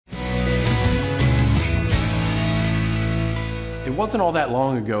It wasn't all that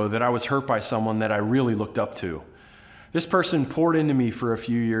long ago that I was hurt by someone that I really looked up to. This person poured into me for a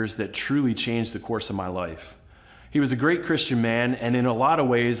few years that truly changed the course of my life. He was a great Christian man, and in a lot of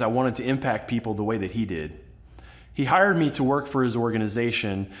ways, I wanted to impact people the way that he did. He hired me to work for his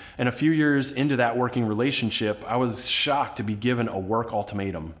organization, and a few years into that working relationship, I was shocked to be given a work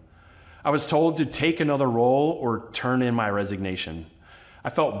ultimatum. I was told to take another role or turn in my resignation. I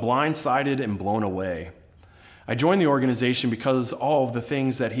felt blindsided and blown away. I joined the organization because all of the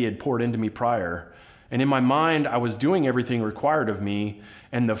things that he had poured into me prior, and in my mind, I was doing everything required of me,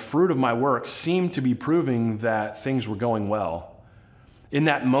 and the fruit of my work seemed to be proving that things were going well. In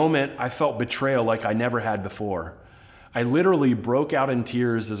that moment, I felt betrayal like I never had before. I literally broke out in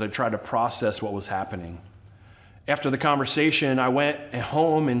tears as I tried to process what was happening. After the conversation, I went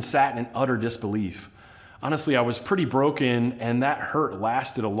home and sat in utter disbelief. Honestly, I was pretty broken, and that hurt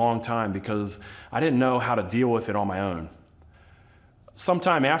lasted a long time because I didn't know how to deal with it on my own.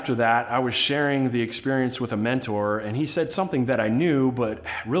 Sometime after that, I was sharing the experience with a mentor, and he said something that I knew but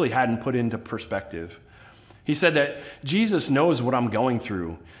really hadn't put into perspective. He said that Jesus knows what I'm going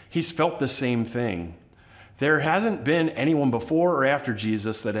through. He's felt the same thing. There hasn't been anyone before or after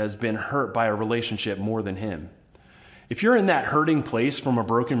Jesus that has been hurt by a relationship more than him. If you're in that hurting place from a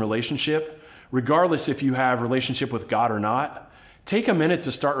broken relationship, regardless if you have a relationship with God or not, take a minute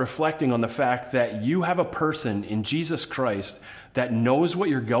to start reflecting on the fact that you have a person in Jesus Christ that knows what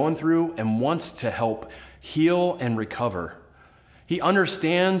you're going through and wants to help heal and recover. He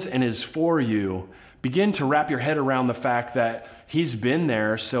understands and is for you. Begin to wrap your head around the fact that he's been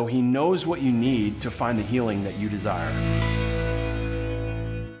there, so he knows what you need to find the healing that you desire.